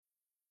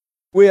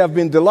We have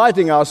been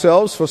delighting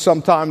ourselves for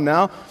some time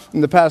now, in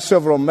the past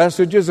several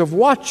messages, of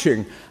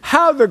watching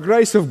how the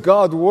grace of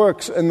God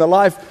works in the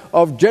life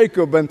of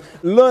Jacob and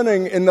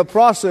learning in the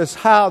process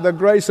how the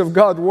grace of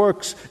God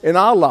works in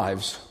our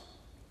lives.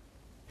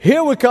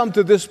 Here we come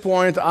to this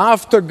point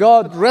after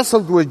God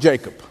wrestled with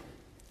Jacob,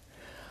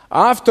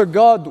 after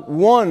God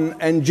won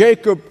and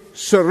Jacob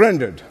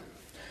surrendered,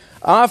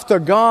 after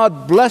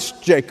God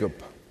blessed Jacob,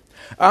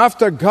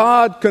 after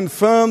God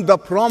confirmed the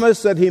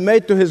promise that He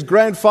made to his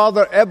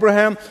grandfather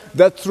Abraham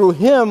that through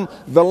him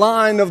the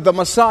line of the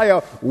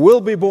Messiah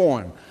will be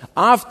born,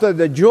 after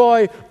the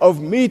joy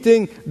of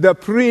meeting the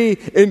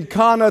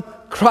pre-incarnate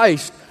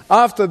Christ,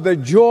 after the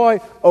joy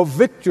of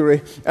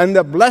victory and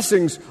the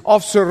blessings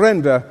of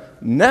surrender,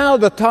 now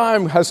the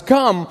time has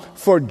come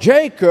for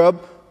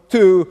Jacob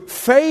to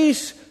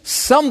face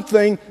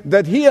something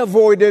that he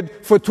avoided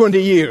for 20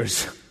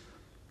 years.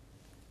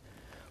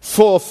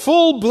 For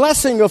full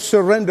blessing of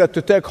surrender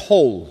to take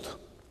hold,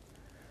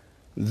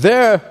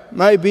 there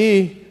may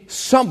be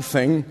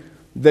something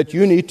that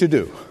you need to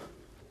do.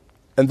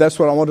 And that's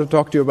what I want to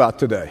talk to you about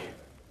today.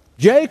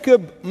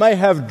 Jacob may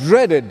have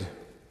dreaded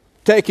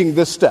taking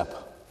this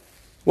step.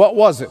 What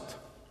was it?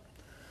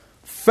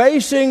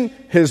 Facing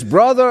his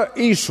brother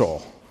Esau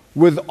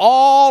with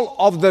all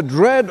of the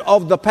dread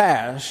of the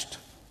past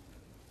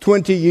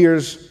 20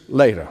 years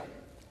later.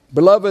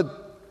 Beloved,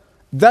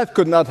 that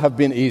could not have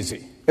been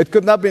easy. It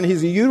could not have been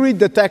easy. You read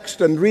the text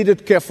and read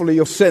it carefully,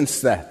 you'll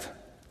sense that.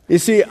 You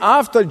see,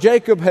 after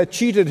Jacob had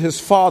cheated his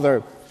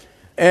father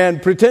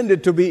and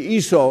pretended to be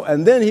Esau,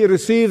 and then he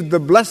received the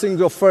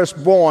blessings of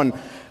firstborn,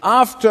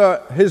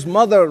 after his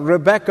mother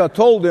Rebekah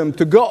told him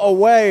to go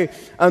away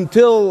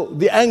until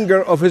the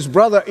anger of his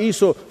brother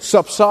Esau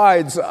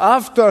subsides,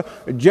 after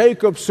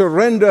Jacob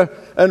surrenders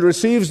and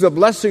receives the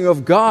blessing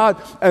of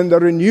God and the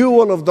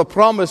renewal of the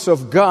promise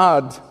of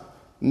God,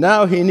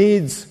 now he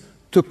needs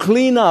to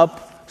clean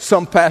up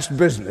some past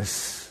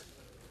business.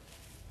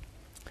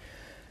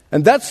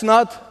 And that's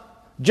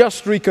not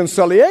just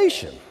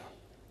reconciliation.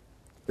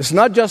 It's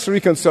not just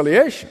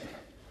reconciliation,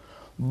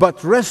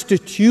 but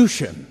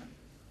restitution.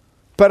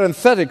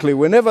 Parenthetically,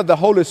 whenever the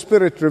Holy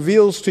Spirit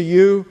reveals to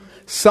you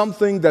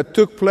something that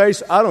took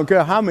place, I don't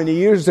care how many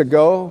years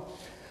ago,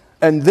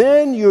 and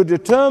then you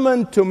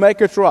determine to make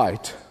it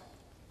right,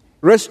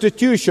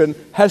 restitution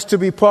has to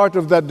be part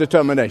of that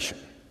determination.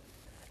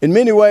 In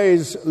many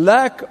ways,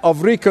 lack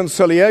of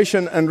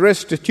reconciliation and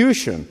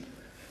restitution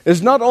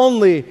is not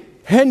only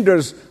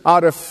hinders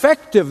our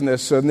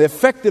effectiveness and the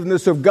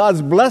effectiveness of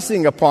God's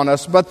blessing upon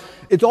us, but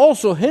it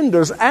also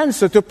hinders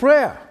answer to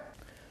prayer.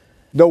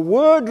 The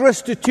word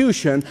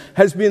restitution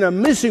has been a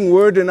missing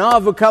word in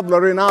our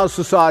vocabulary in our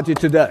society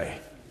today.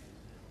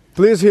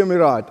 Please hear me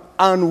right.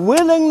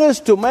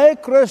 Unwillingness to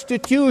make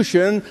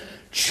restitution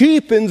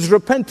cheapens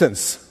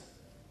repentance.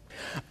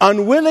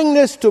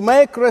 Unwillingness to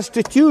make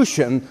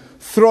restitution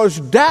throws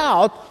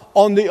doubt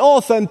on the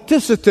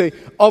authenticity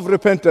of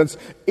repentance.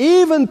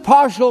 Even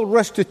partial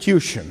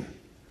restitution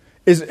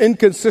is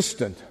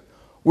inconsistent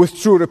with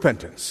true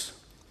repentance.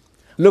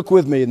 Look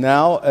with me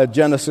now at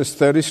Genesis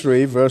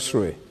 33, verse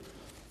 3.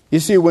 You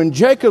see, when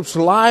Jacob's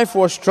life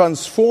was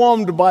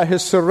transformed by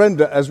his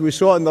surrender, as we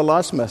saw in the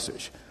last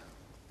message,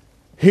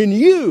 he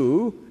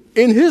knew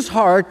in his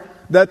heart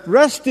that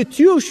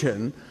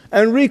restitution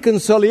and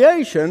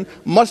reconciliation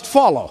must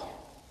follow.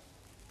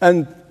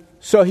 And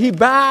so he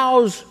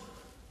bows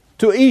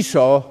to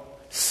Esau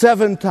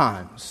 7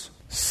 times.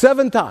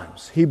 7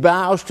 times he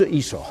bows to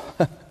Esau.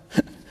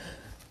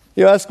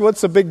 You ask,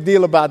 what's the big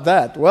deal about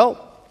that? Well,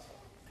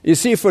 you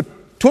see, for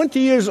 20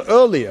 years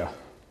earlier,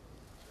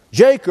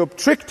 Jacob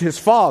tricked his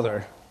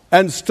father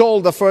and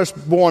stole the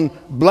firstborn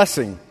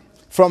blessing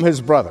from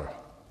his brother.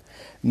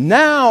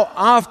 Now,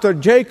 after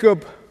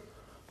Jacob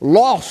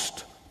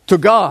lost to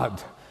God,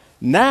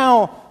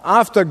 now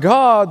after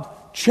God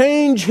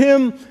changed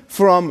him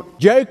from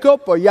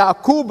Jacob or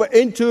Jacob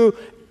into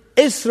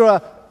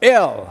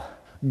Israel,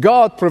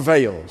 God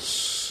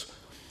prevails.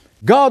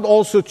 God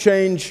also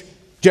changed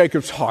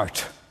Jacob's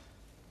heart.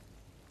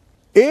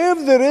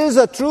 If there is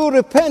a true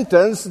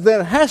repentance,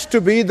 there has to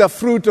be the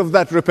fruit of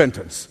that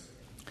repentance.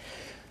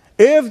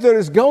 If there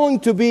is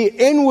going to be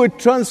inward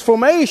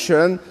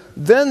transformation,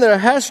 then there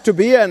has to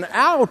be an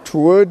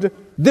outward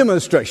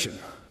demonstration.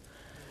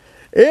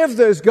 If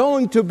there's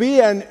going to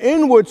be an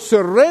inward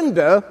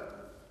surrender,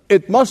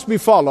 it must be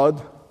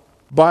followed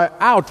by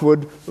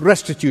outward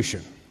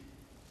restitution.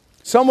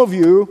 Some of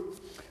you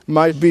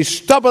might be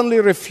stubbornly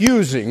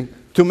refusing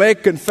to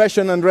make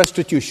confession and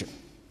restitution.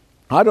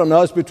 I don't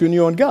know, it's between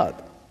you and God.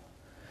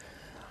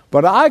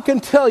 But I can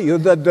tell you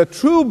that the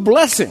true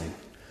blessing,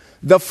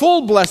 the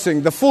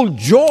full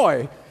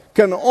joy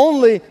can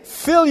only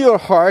fill your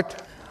heart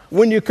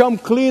when you come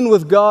clean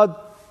with God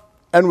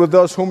and with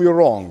those whom you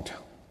wronged.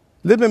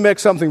 Let me make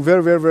something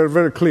very, very, very,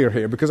 very clear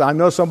here, because I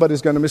know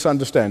somebody's going to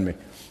misunderstand me.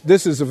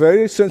 This is a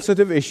very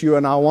sensitive issue,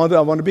 and I want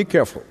to be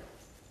careful.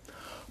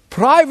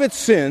 Private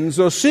sins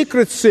or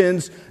secret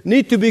sins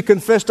need to be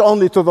confessed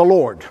only to the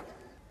Lord.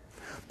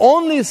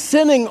 Only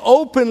sinning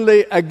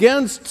openly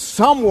against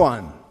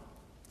someone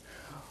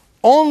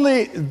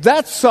Only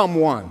that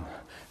someone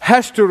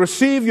has to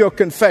receive your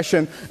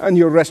confession and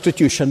your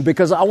restitution,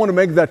 because I want to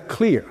make that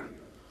clear.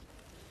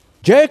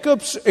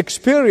 Jacob's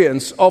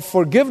experience of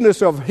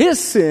forgiveness of his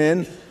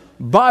sin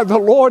by the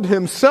Lord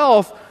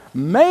himself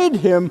made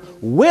him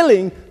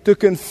willing to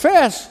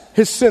confess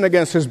his sin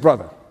against his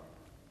brother.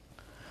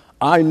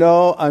 I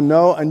know,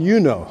 and you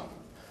know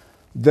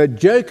that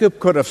Jacob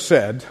could have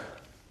said,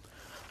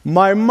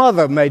 my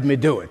mother made me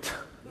do it.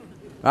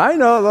 I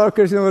know,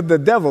 because the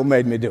devil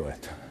made me do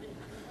it.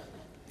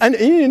 And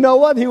you know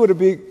what? He would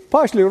be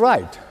partially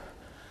right.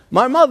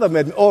 My mother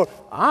made me, or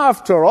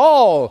after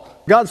all,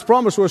 God's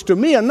promise was to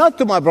me and not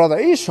to my brother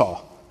Esau.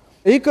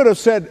 He could have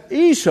said,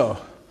 Esau,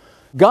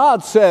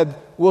 God said,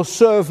 will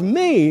serve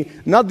me,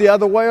 not the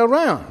other way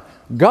around.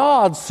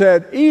 God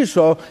said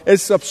Esau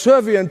is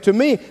subservient to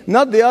me,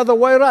 not the other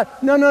way around.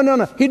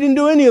 No. He didn't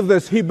do any of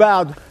this. He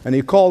bowed and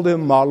he called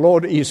him my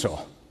Lord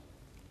Esau.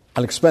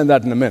 I'll explain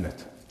that in a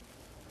minute.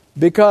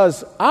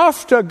 Because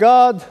after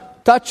God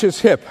touched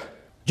his hip,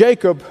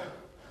 Jacob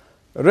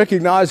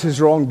recognized his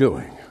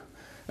wrongdoing.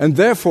 And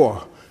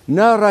therefore,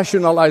 no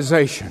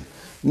rationalization,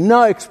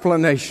 no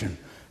explanation,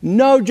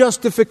 no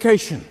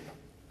justification.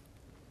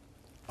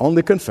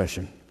 Only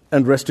confession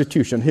and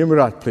restitution. Hear me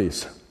right,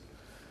 please.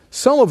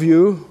 Some of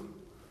you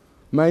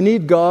may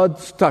need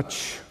God's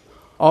touch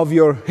of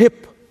your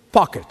hip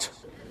pocket.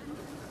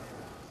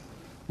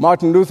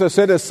 Martin Luther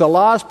said it's the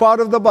last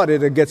part of the body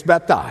that gets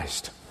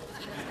baptized.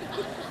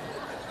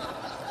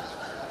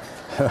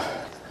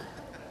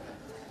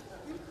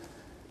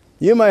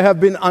 You may have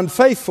been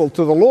unfaithful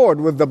to the Lord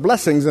with the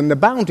blessings and the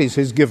bounties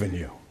He's given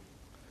you.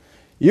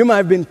 You may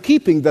have been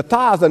keeping the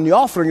tithe and the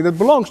offering that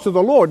belongs to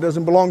the Lord. It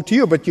doesn't belong to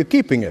you, but you're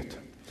keeping it.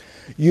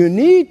 You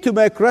need to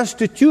make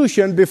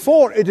restitution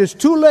before it is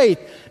too late.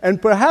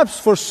 And perhaps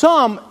for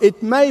some,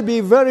 it may be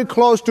very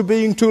close to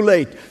being too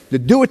late. To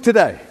do it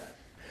today.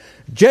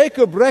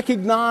 Jacob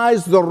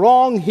recognized the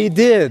wrong he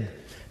did.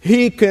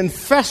 He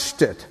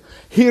confessed it.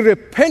 He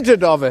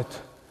repented of it.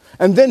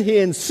 And then he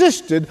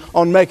insisted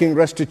on making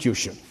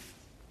restitution.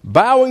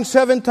 Bowing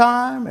 7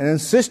 times and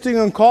insisting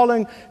on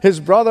calling his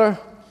brother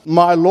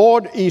my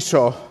Lord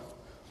Esau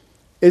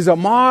is a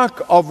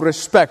mark of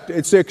respect.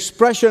 It's the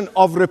expression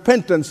of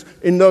repentance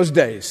in those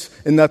days,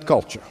 in that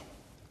culture.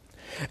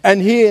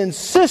 And he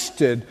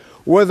insisted,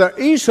 whether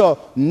Esau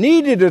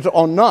needed it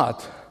or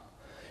not,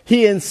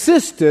 he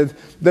insisted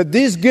that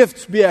these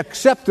gifts be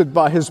accepted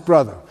by his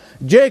brother.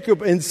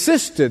 Jacob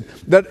insisted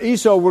that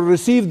Esau will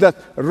receive that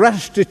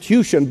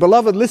restitution.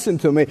 Beloved, listen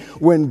to me.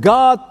 When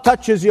God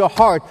touches your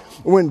heart,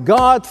 when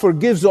God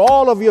forgives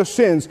all of your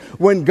sins,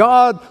 when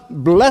God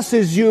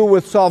blesses you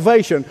with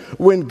salvation,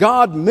 when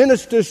God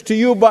ministers to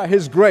you by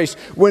His grace,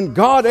 when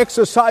God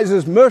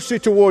exercises mercy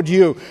toward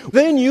you,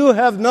 then you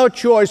have no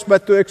choice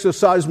but to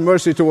exercise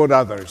mercy toward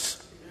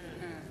others.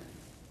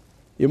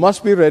 You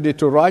must be ready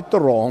to right the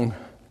wrong,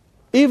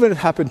 even if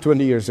it happened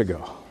 20 years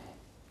ago.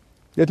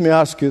 Let me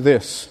ask you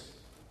this.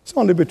 It's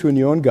only between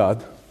you and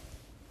God.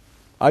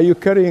 Are you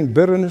carrying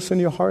bitterness in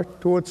your heart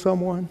towards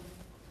someone?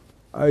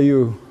 Are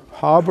you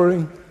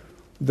harboring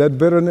that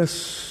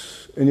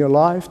bitterness in your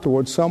life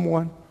towards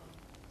someone?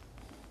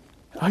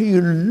 Are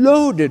you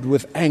loaded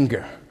with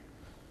anger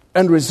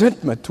and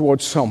resentment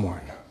towards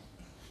someone?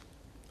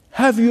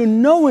 Have you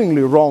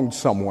knowingly wronged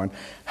someone?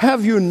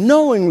 Have you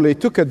knowingly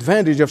took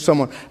advantage of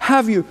someone?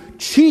 Have you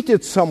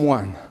cheated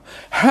someone?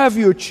 Have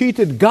you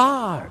cheated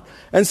God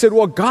and said,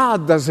 well,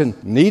 God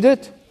doesn't need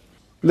it?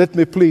 Let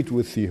me plead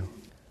with you.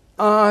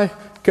 I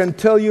can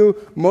tell you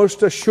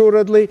most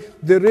assuredly,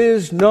 there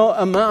is no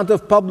amount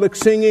of public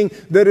singing,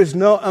 there is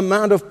no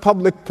amount of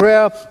public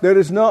prayer, there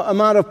is no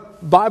amount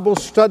of Bible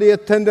study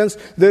attendance,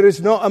 there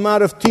is no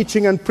amount of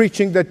teaching and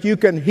preaching that you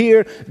can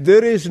hear,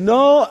 there is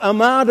no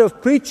amount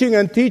of preaching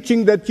and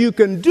teaching that you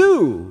can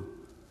do,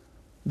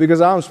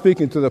 because I'm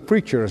speaking to the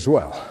preacher as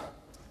well,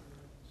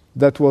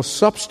 that will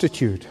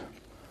substitute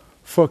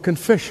for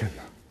confession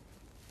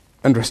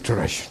and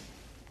restoration.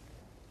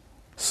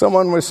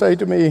 Someone will say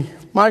to me,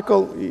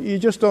 Michael, you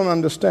just don't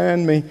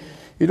understand me.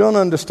 You don't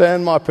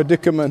understand my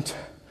predicament.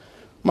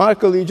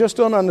 Michael, you just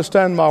don't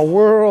understand my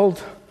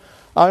world.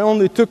 I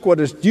only took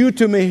what is due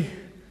to me.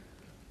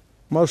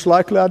 Most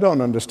likely I don't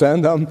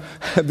understand them.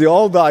 The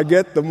older I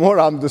get, the more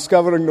I'm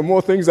discovering, the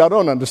more things I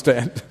don't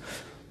understand.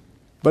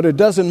 But it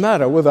doesn't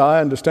matter whether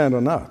I understand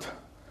or not.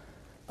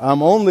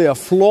 I'm only a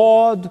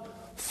flawed,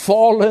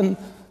 fallen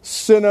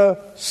sinner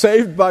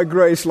saved by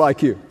grace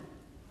like you.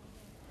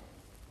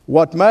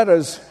 What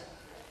matters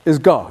is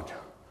God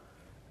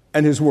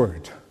and His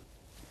Word.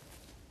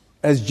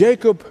 As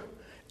Jacob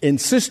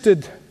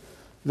insisted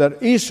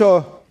that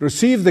Esau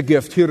receive the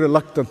gift, he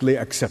reluctantly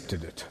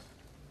accepted it.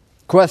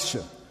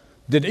 Question: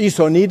 did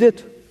Esau need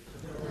it?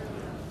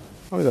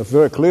 I mean, that's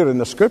very clear in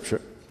the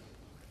Scripture.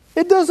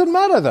 It doesn't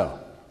matter, though.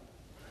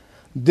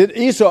 Did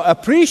Esau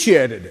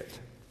appreciate it?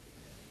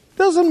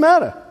 Doesn't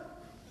matter.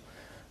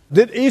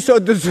 Did Esau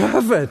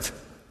deserve it?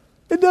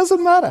 It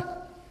doesn't matter.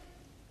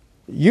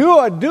 You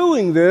are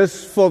doing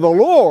this for the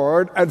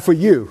Lord and for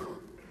you.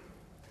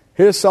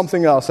 Here's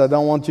something else I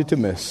don't want you to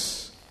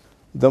miss.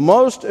 The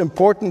most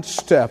important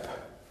step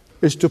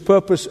is to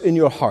purpose in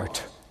your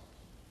heart.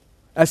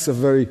 That's the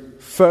very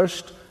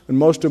first and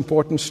most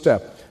important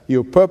step.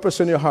 You purpose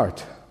in your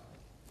heart.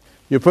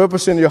 You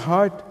purpose in your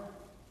heart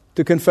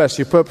to confess.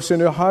 You purpose in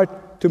your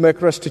heart to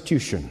make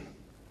restitution.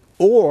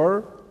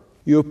 Or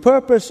you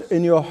purpose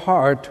in your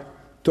heart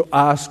to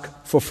ask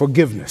for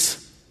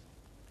forgiveness.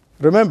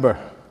 Remember,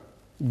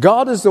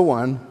 God is the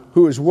one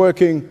who is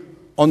working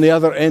on the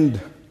other end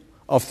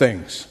of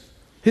things.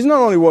 He's not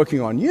only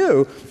working on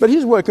you, but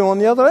He's working on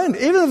the other end.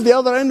 Even if the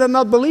other end are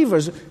not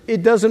believers,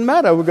 it doesn't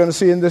matter. We're going to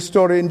see in this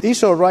story in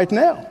Esau right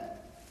now.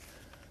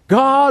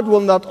 God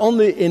will not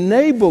only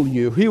enable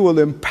you, He will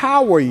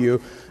empower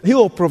you. He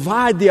will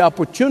provide the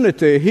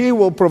opportunity. He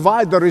will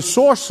provide the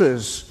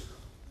resources.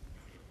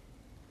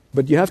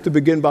 But you have to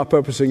begin by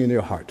purposing in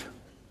your heart.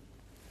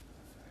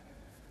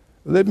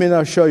 Let me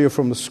now show you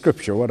from the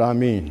Scripture what I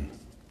mean.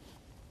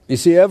 You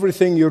see,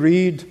 everything you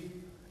read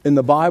in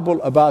the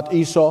Bible about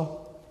Esau,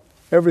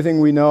 everything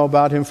we know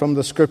about him from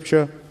the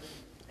Scripture,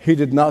 he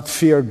did not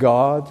fear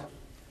God.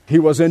 He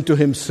was into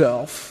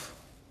himself.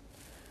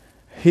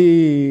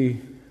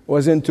 He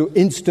was into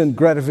instant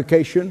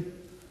gratification.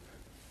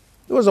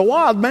 He was a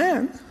wild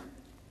man.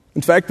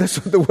 In fact, that's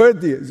what the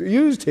word is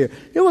used here.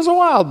 He was a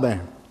wild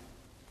man.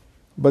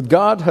 But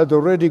God had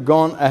already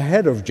gone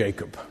ahead of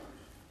Jacob,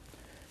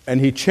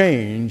 and He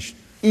changed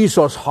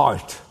Esau's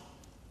heart.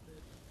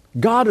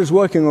 God is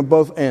working on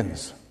both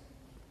ends.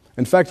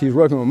 In fact, He's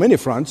working on many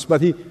fronts,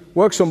 but He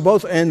works on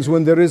both ends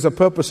when there is a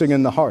purposing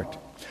in the heart.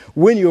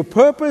 When you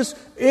purpose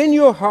in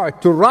your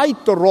heart to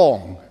right the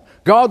wrong,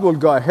 God will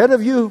go ahead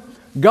of you,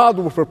 God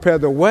will prepare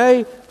the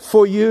way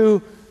for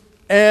you,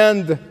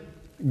 and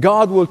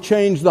God will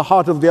change the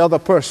heart of the other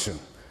person.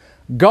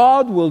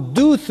 God will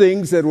do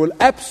things that will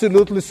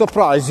absolutely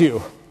surprise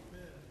you.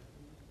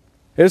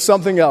 Here's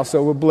something else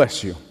that will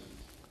bless you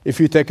if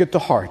you take it to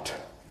heart.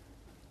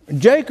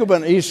 Jacob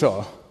and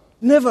Esau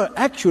never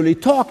actually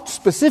talked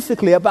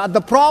specifically about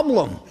the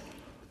problem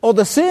or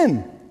the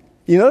sin.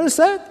 You notice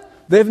that?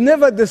 They've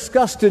never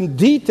discussed in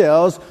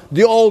details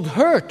the old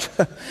hurt.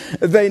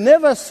 They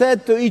never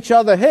said to each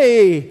other,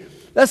 hey,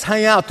 let's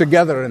hang out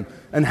together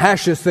and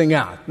hash this thing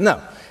out.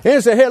 No. They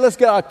say, hey, let's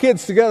get our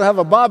kids together, have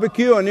a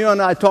barbecue, and you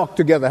and I talk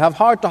together, have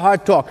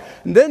heart-to-heart talk.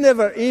 And they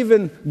never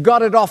even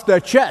got it off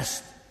their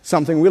chest,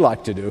 something we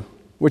like to do,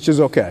 which is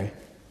okay.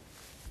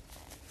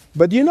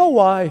 But do you know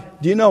why?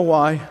 Do you know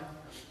why?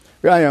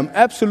 I am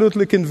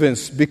absolutely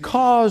convinced,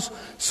 because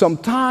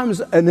sometimes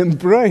an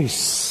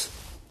embrace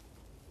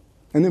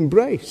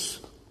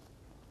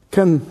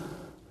can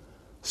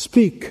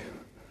speak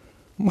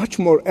much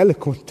more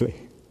eloquently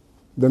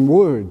than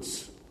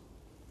words.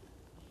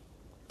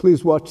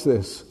 Please watch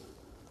this.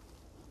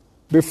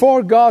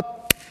 Before God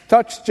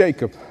touched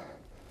Jacob,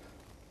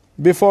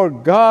 before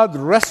God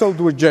wrestled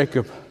with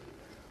Jacob,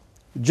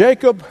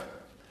 Jacob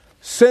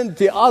sent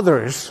the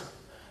others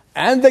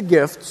and the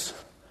gifts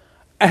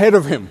ahead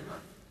of him.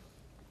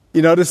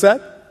 You notice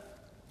that?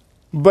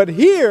 But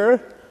here,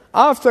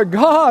 after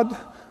God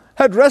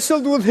had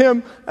wrestled with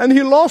him and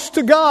he lost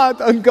to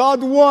God and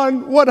God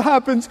won, what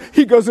happens?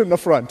 He goes in the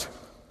front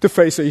to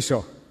face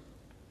Esau.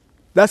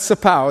 That's the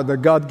power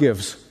that God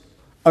gives,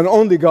 and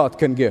only God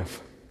can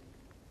give.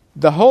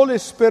 The Holy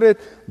Spirit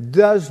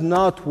does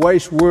not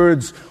waste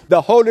words.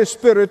 The Holy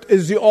Spirit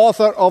is the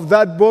author of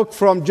that book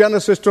from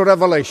Genesis to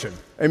Revelation.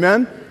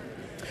 Amen?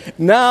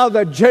 Now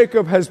that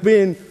Jacob has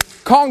been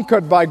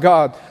conquered by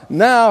God,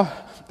 now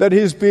that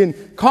he's been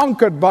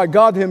conquered by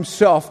God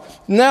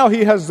Himself, now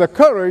he has the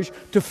courage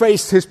to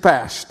face his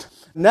past.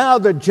 Now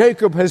that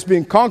Jacob has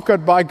been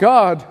conquered by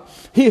God,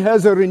 he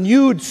has a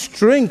renewed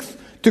strength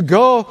to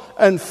go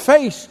and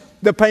face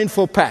the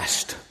painful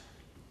past.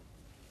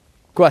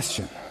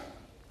 Question: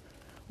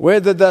 where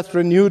did that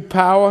renewed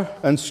power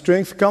and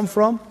strength come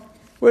from?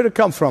 Where did it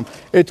come from?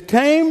 It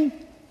came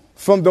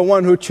from the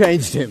one who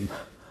changed him.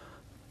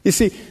 You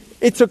see,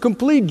 it's a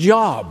complete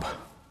job.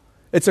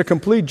 It's a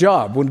complete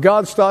job. When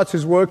God starts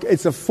His work,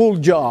 it's a full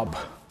job,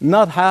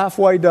 not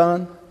halfway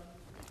done.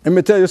 Let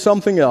me tell you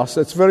something else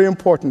that's very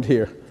important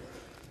here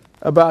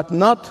about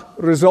not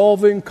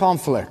resolving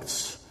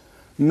conflicts,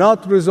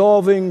 not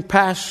resolving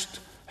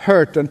past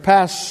hurt and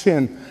past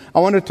sin.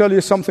 I want to tell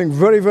you something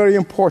very, very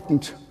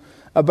important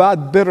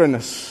about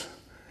bitterness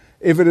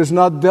if it is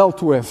not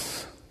dealt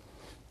with.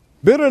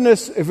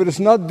 Bitterness, if it is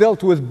not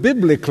dealt with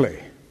biblically,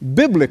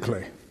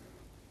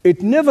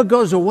 it never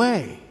goes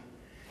away.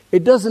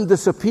 It doesn't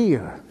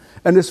disappear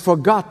and is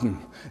forgotten.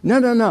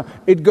 No.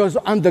 It goes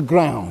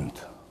underground.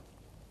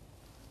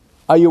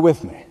 Are you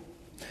with me?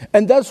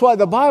 And that's why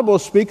the Bible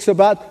speaks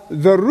about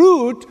the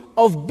root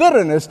of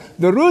bitterness.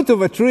 The root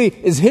of a tree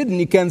is hidden.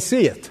 You can't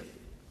see it.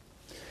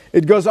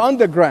 It goes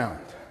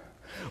underground.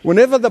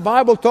 Whenever the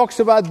Bible talks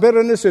about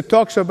bitterness, it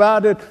talks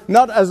about it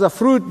not as a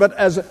fruit, but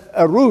as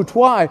a root.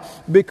 Why?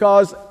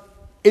 Because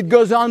it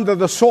goes under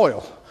the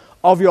soil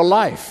of your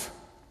life.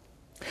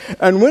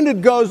 And when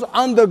it goes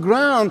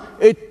underground,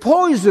 it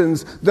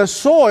poisons the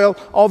soil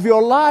of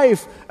your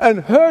life and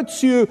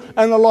hurts you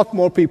and a lot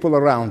more people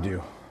around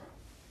you.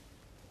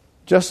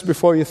 Just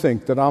before you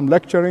think that I'm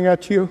lecturing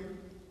at you,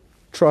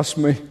 trust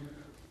me,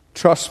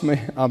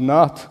 I'm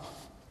not.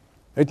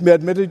 Let me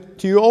admit it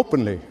to you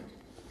openly.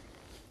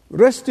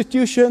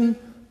 Restitution,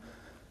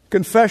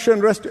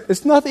 confession,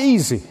 it's not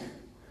easy.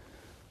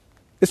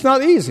 It's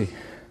not easy.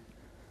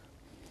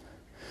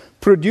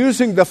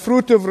 Producing the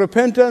fruit of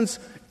repentance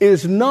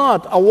is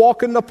not a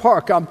walk in the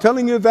park. I'm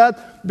telling you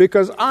that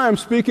because I am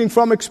speaking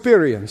from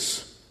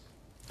experience.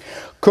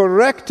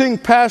 Correcting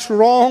past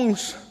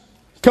wrongs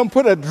can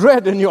put a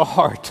dread in your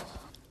heart.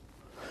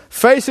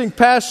 Facing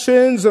past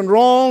sins and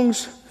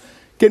wrongs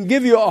can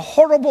give you a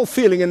horrible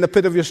feeling in the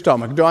pit of your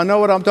stomach. Do I know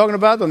what I'm talking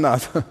about or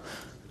not?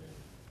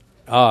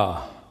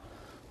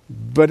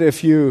 But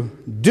if you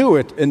do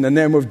it in the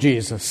name of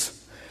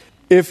Jesus,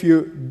 if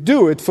you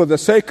do it for the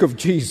sake of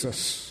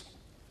Jesus,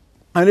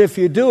 and if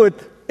you do it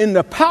in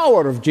the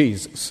power of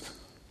Jesus,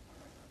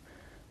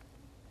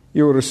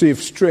 you will receive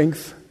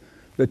strength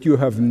that you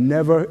have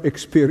never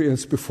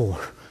experienced before.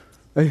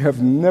 They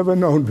have never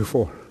known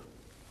before.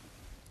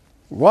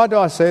 Why do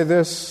I say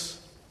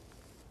this?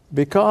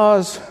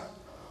 Because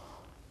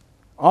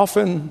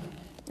often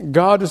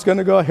God is going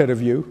to go ahead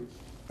of you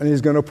and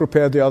He's going to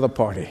prepare the other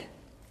party.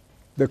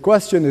 The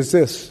question is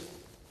this,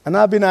 and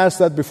I've been asked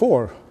that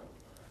before,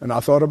 and I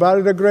thought about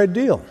it a great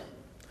deal.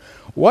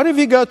 What if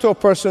you go to a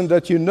person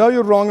that you know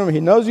you wronged him, he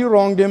knows you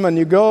wronged him, and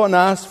you go and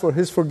ask for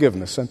his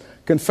forgiveness and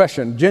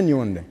confession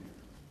genuinely?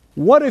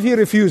 What if he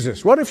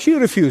refuses? What if she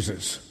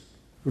refuses?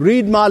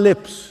 Read my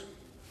lips.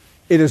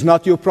 It is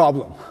not your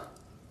problem.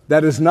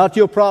 That is not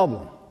your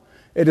problem.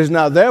 It is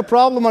now their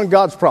problem and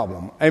God's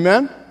problem.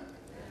 Amen?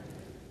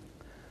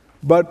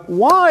 But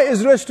why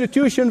is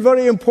restitution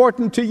very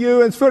important to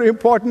you? It's very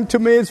important to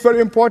me. It's very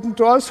important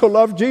to us who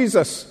love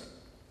Jesus.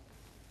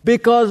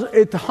 Because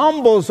it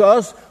humbles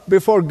us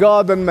before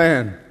God and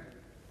man.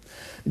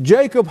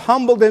 Jacob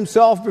humbled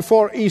himself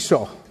before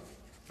Esau.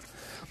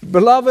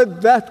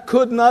 Beloved, that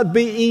could not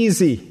be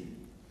easy.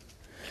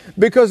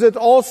 Because it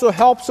also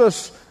helps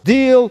us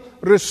deal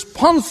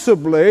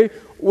responsibly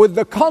with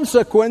the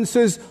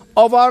consequences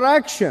of our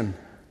action.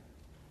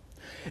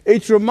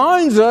 It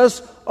reminds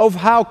us of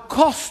how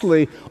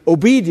costly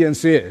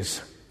obedience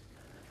is.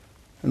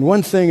 And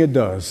one thing it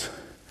does,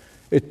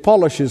 it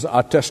polishes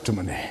our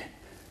testimony.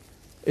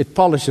 It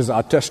polishes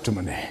our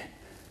testimony.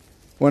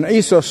 When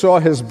Esau saw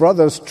his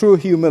brother's true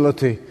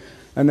humility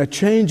and a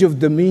change of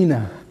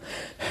demeanor,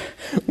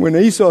 when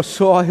Esau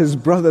saw his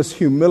brother's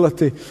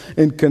humility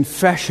in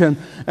confession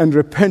and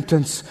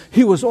repentance,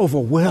 he was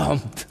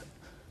overwhelmed.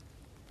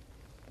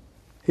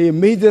 He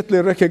immediately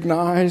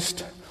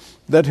recognized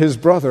that his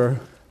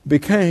brother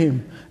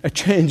became a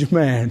changed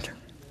man.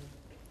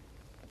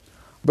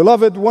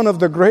 Beloved, one of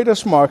the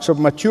greatest marks of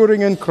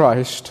maturing in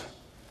Christ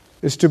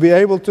is to be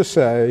able to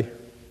say,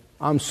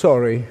 I'm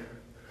sorry,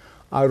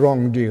 I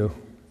wronged you.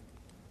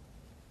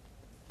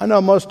 I know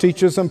most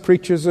teachers and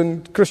preachers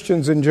and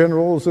Christians in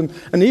general,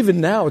 and even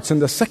now it's in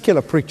the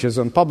secular preachers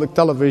on public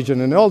television,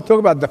 and they all talk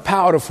about the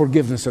power of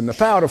forgiveness and the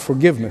power of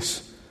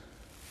forgiveness.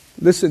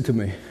 Listen to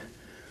me.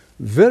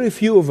 Very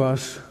few of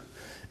us,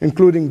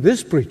 including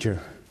this preacher,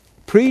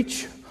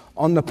 preach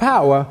on the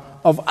power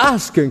of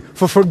asking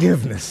for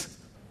forgiveness.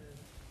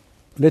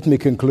 Let me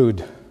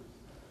conclude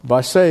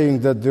by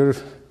saying that there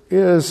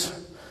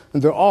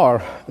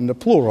are, in the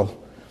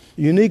plural,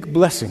 unique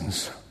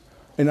blessings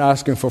in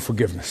asking for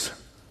forgiveness.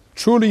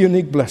 Truly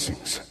unique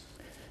blessings.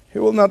 It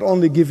will not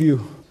only give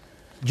you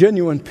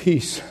genuine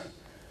peace,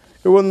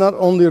 it will not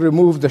only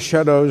remove the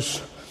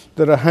shadows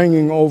that are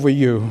hanging over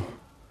you,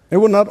 it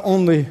will not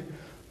only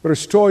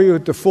restore you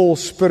to full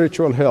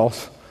spiritual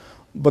health,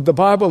 but the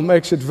Bible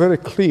makes it very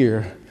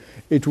clear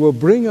it will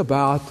bring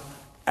about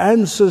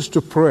answers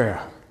to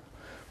prayer.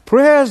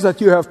 Prayers that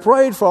you have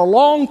prayed for a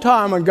long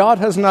time and God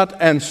has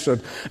not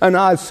answered. And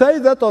I say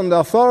that on the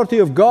authority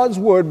of God's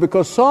Word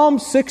because Psalm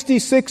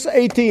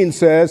 66:18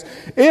 says,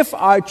 if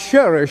I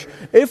cherish,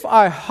 if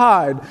I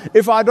hide,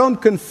 if I don't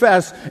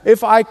confess,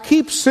 if I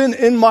keep sin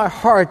in my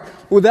heart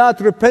without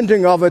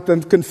repenting of it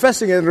and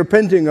confessing and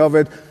repenting of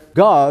it,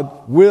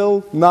 God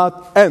will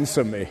not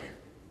answer me.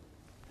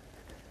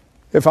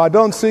 If I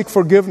don't seek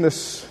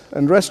forgiveness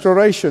and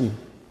restoration,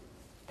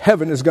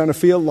 heaven is going to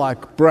feel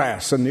like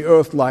brass and the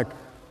earth like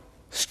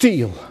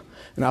steel.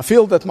 And I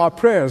feel that my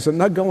prayers are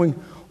not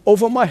going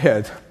over my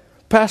head,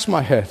 past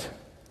my head.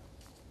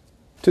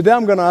 Today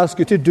I'm going to ask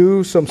you to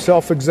do some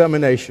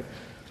self-examination.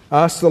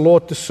 Ask the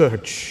Lord to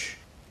search.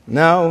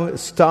 Now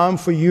it's time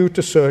for you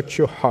to search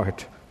your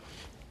heart.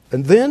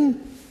 And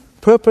then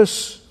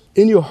purpose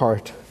in your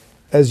heart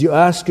as you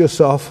ask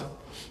yourself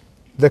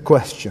the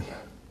question,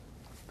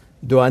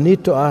 do I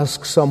need to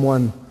ask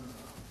someone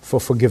for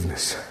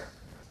forgiveness?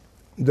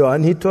 Do I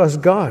need to ask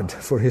God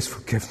for His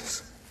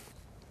forgiveness?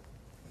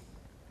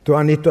 Do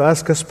I need to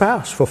ask a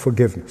spouse for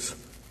forgiveness?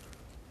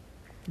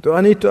 Do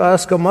I need to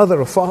ask a mother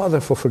or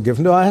father for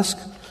forgiveness?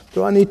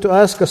 Do I need to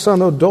ask a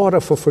son or daughter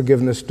for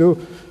forgiveness?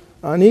 Do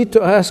I need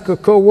to ask a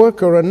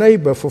co-worker or a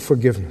neighbor for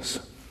forgiveness?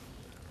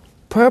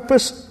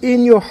 Purpose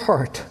in your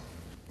heart,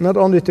 not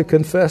only to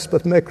confess,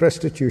 but make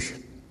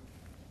restitution.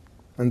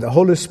 And the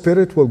Holy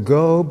Spirit will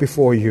go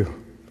before you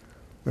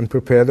and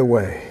prepare the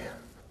way.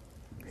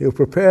 He'll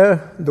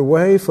prepare the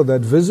way for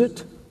that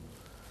visit.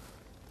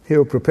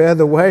 He'll prepare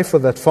the way for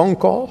that phone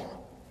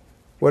call.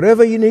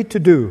 Whatever you need to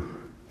do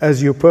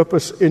as you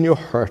purpose in your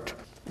heart,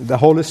 the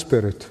Holy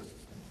Spirit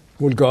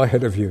will go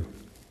ahead of you.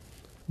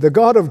 The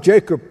God of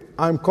Jacob,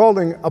 I'm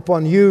calling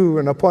upon you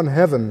and upon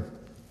heaven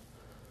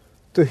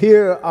to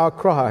hear our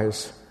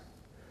cries,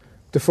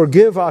 to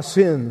forgive our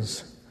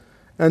sins,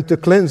 and to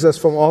cleanse us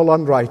from all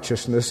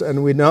unrighteousness.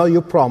 And we know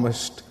you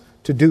promised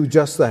to do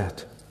just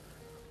that.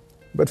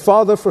 But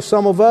Father, for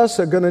some of us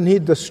are going to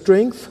need the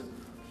strength,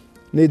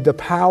 need the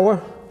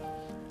power,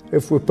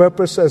 if we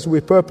purpose as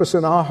we purpose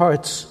in our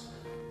hearts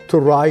to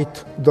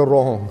right the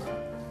wrong.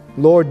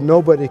 Lord,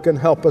 nobody can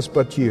help us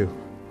but you.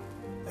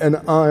 And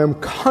I am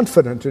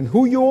confident in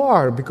who you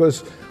are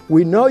because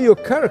we know your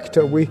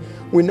character. We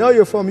know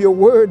you from your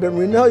word, and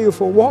we know you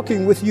for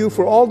walking with you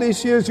for all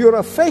these years. You're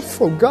a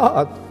faithful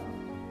God.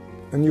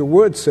 And your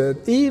word said,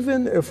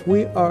 even if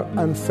we are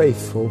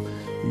unfaithful,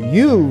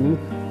 you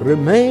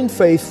remain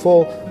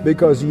faithful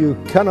because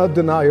you cannot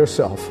deny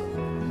yourself.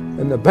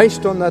 And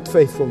based on that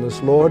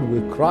faithfulness, Lord, we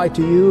cry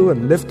to you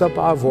and lift up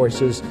our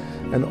voices.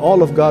 And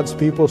all of God's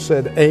people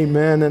said,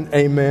 amen and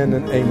amen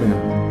and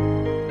amen.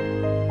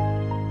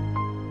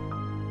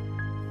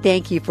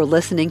 Thank you for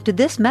listening to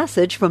this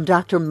message from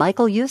Dr.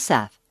 Michael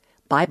Youssef,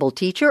 Bible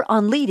teacher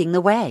on Leading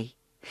the Way.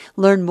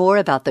 Learn more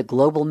about the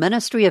global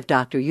ministry of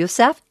Dr.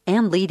 Youssef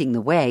and Leading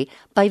the Way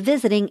by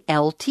visiting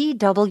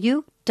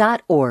ltw.org.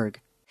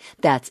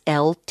 That's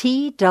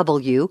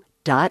ltw.org.